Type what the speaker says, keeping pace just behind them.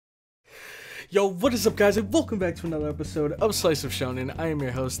Yo, what is up guys, and welcome back to another episode of Slice of Shonen. I am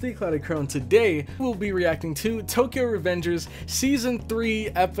your host, the CloudyCrow, and today we'll be reacting to Tokyo Revengers Season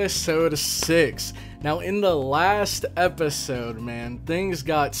 3, Episode 6. Now, in the last episode, man, things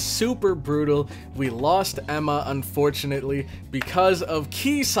got super brutal. We lost Emma, unfortunately, because of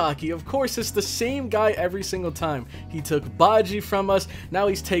KISAKI. Of course, it's the same guy every single time. He took Baji from us, now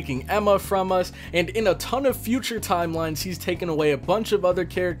he's taking Emma from us, and in a ton of future timelines, he's taken away a bunch of other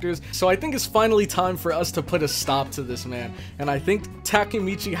characters. So I think it's finally time for us to put a stop to this, man. And I think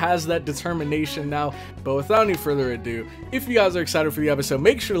Takemichi has that determination now. But without any further ado, if you guys are excited for the episode,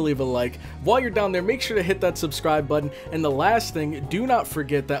 make sure to leave a like. While you're down there, make sure to hit that subscribe button. And the last thing, do not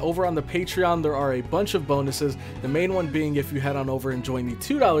forget that over on the Patreon, there are a bunch of bonuses. The main one being if you head on over and join the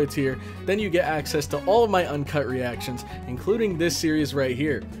 $2 tier, then you get access to all of my uncut reactions, including this series right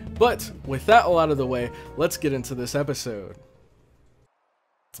here. But with that all out of the way, let's get into this episode.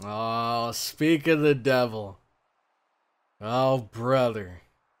 Oh, speak of the devil. Oh, brother.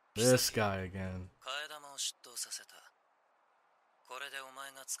 This guy again.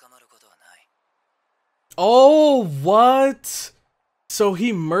 Oh, what? So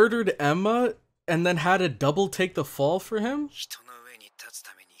he murdered Emma and then had a double take the fall for him?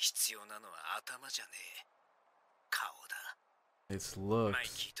 It's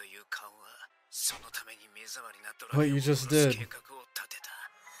looks. What you just did.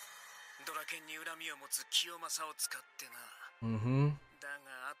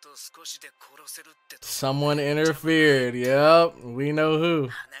 Someone interfered. Yep, we know who.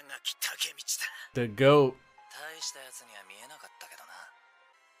 The GOAT.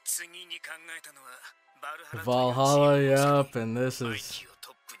 Valhalla, yep, and this is...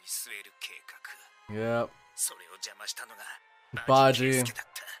 Yep. Baji.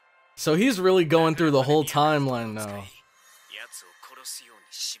 So he's really going through the whole timeline now.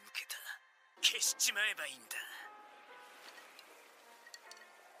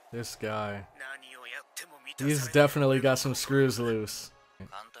 This guy. He's definitely got some screws loose.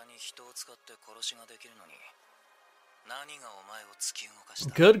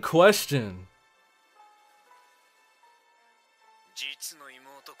 Good question.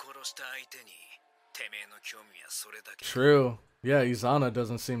 True. Yeah, Izana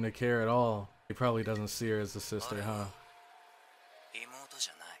doesn't seem to care at all. He probably doesn't see her as a sister, huh?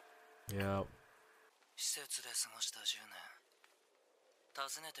 Yep.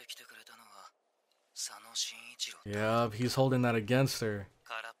 Yep, he's holding that against her.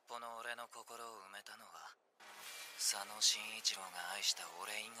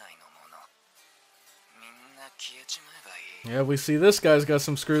 Yeah, we see this guy's got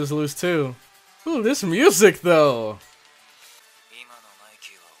some screws loose too. Ooh, this music though.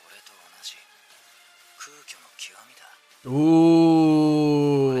 Ooh.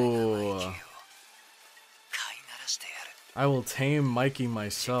 I will tame Mikey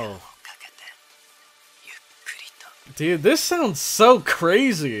myself. Dude, this sounds so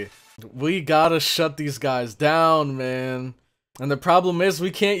crazy. We gotta shut these guys down, man. And the problem is we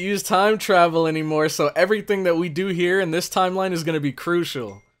can't use time travel anymore, so everything that we do here in this timeline is gonna be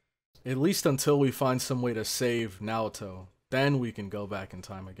crucial. At least until we find some way to save Naoto. Then we can go back in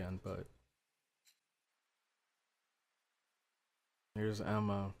time again, but... Here's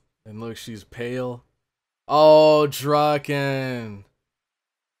Emma. And look, she's pale. Oh, Draken!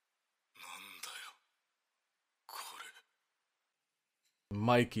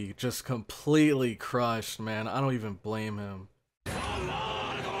 Mikey just completely crushed, man. I don't even blame him.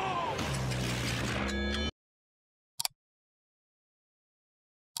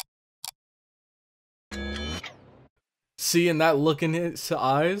 See, and that look in his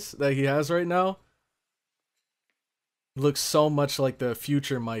eyes that he has right now looks so much like the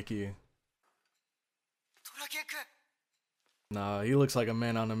future Mikey. Nah, he looks like a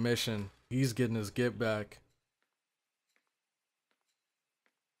man on a mission. He's getting his get back.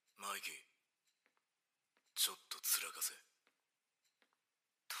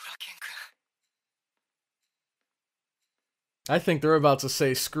 I think they're about to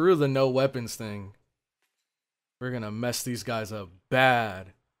say, screw the no weapons thing. We're gonna mess these guys up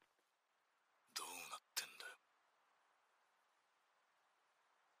bad.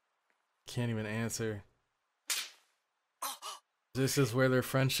 Can't even answer. This is where their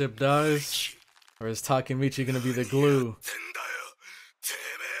friendship dies? Or is Takemichi gonna be the glue?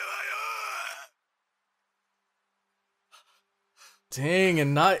 Dang,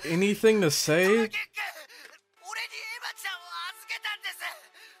 and not anything to say?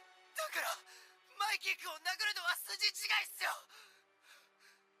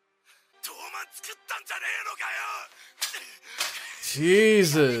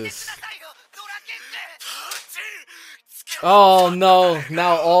 Jesus. Oh no,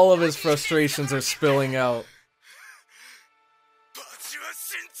 now all of his frustrations are spilling out.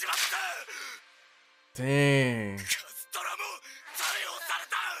 Dang.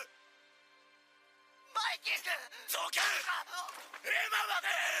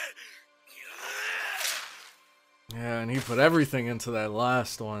 Yeah, and he put everything into that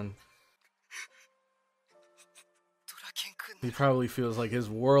last one. He probably feels like his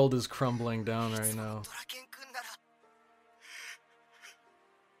world is crumbling down right now.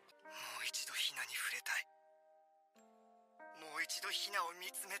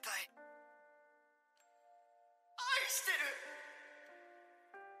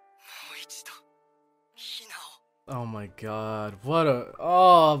 Oh my god, what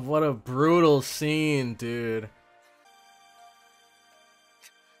a brutal scene, dude.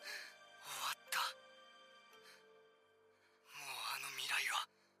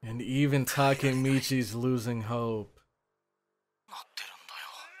 And even Takemichi's losing hope.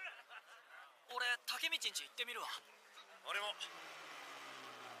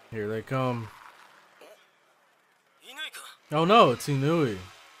 Here they come. Oh no, it's Inui.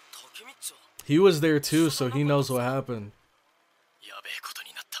 He was there too, so he knows what happened.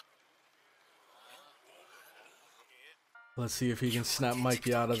 Let's see if he can snap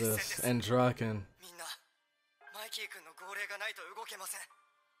Mikey out of this. And Draken.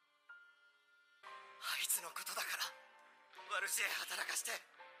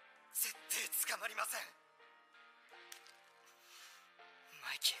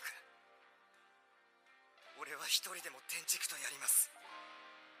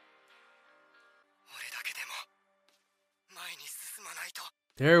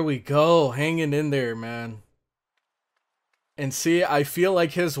 There we go, hanging in there, man. And see, I feel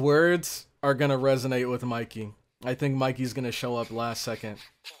like his words are gonna resonate with Mikey. I think Mikey's gonna show up last second.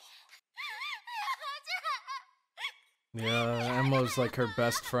 Yeah, Emma's like her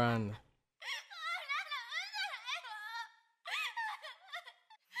best friend.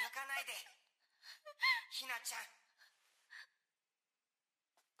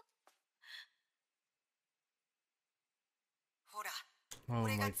 Oh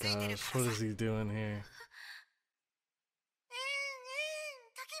my gosh, what is he doing here?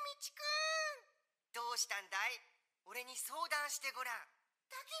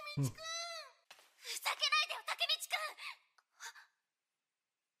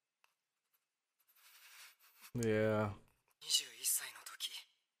 Yeah.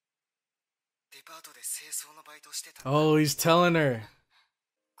 Oh, he's telling her.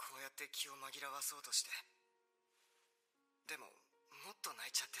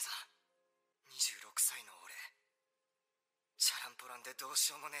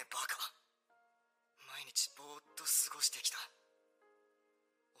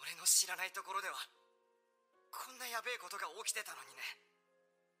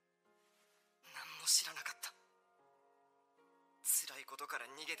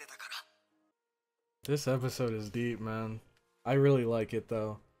 This episode is deep, man. I really like it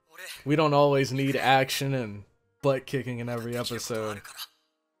though. We don't always need action and butt kicking in every episode.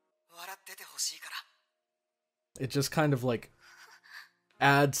 It just kind of like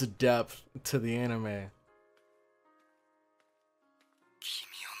adds depth to the anime.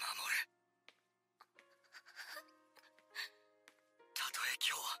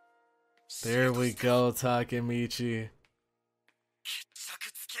 There we go, Takemichi.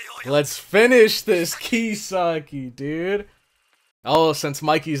 Let's finish this Kisaki, dude. Oh, since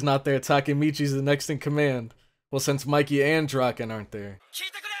Mikey's not there, Takemichi's the next in command. Well, since Mikey and Draken aren't there.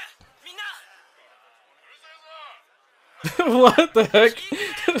 What the heck?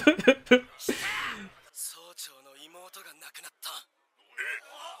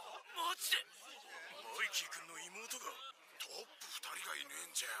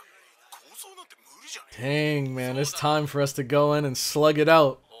 Dang, man, it's time for us to go in and slug it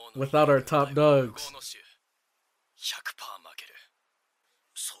out without our top dogs.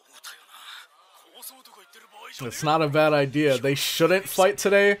 It's not a bad idea. They shouldn't fight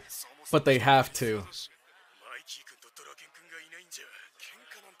today, but they have to.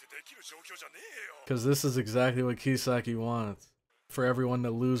 Because this is exactly what Kisaki wants. For everyone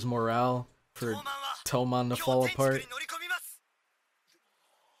to lose morale, for Toman to fall apart.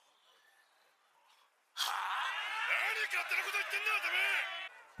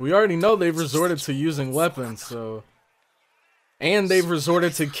 We already know they've resorted to using weapons, so... And they've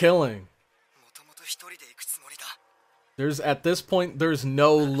resorted to killing. At this point, there's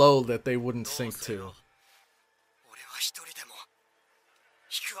no low that they wouldn't sink to.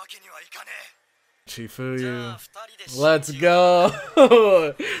 Chifuyu. Let's go!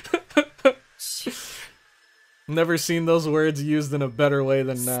 Never seen those words used in a better way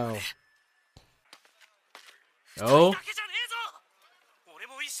than now. Oh.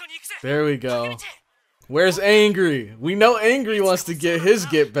 There we go. Where's Angry? We know Angry wants to get his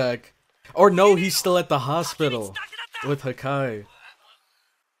get back. Or no, he's still at the hospital with Hakai.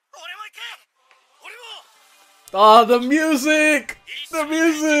 Oh, the music! The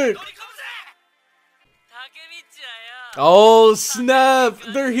music! Oh, snap!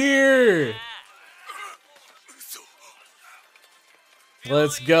 They're here!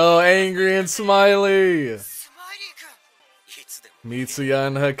 Let's go, Angry and Smiley! Mitsuya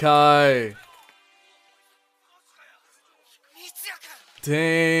and Hakai.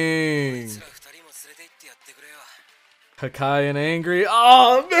 Dang. Hakai and Angry.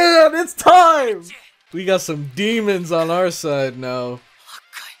 Oh man, it's time! We got some demons on our side now.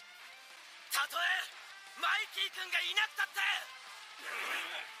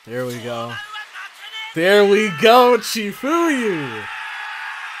 There we go. There we go, Chifuyu!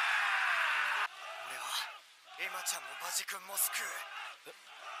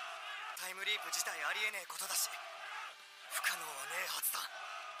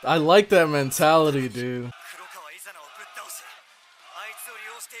 I like that mentality, dude.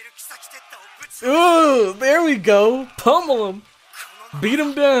 Ooh, there we go. Pummel him. Beat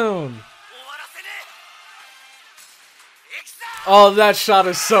him down. Oh, that shot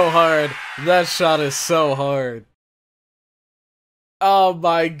is so hard. That shot is so hard. Oh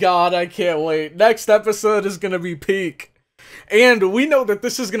my god, I can't wait. Next episode is gonna be peak. And we know that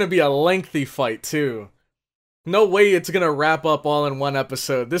this is gonna be a lengthy fight, too. No way it's gonna wrap up all in one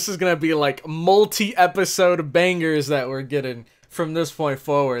episode. This is gonna be like multi-episode bangers that we're getting from this point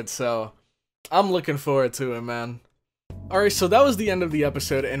forward, so I'm looking forward to it, man. Alright, so that was the end of the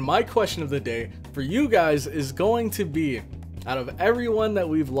episode, and my question of the day for you guys is going to be, out of everyone that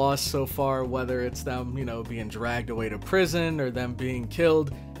we've lost so far, whether it's them, you know, being dragged away to prison or them being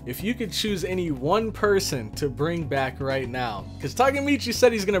killed, if you could choose any one person to bring back right now, because Takemichi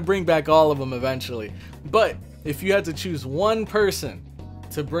said he's gonna bring back all of them eventually, but if you had to choose one person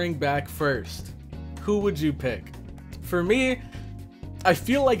to bring back first, who would you pick? For me, I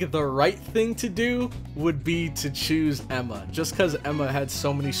feel like the right thing to do would be to choose Emma, just because Emma had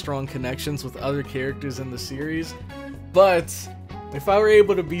so many strong connections with other characters in the series. But if I were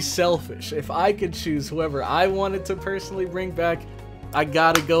able to be selfish, if I could choose whoever I wanted to personally bring back, I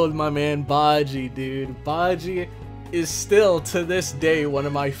gotta go with my man Baji, dude. Baji is still, to this day, one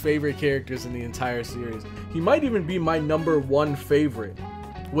of my favorite characters in the entire series. He might even be my #1 favorite,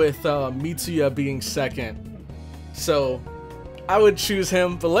 with Mitsuya being second. So I would choose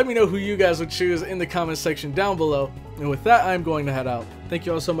him, but let me know who you guys would choose in the comment section down below. And with that, I'm going to head out. Thank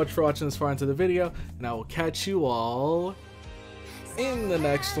you all so much for watching this far into the video, and I will catch you all in the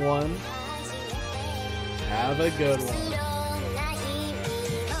next one. Have a good one.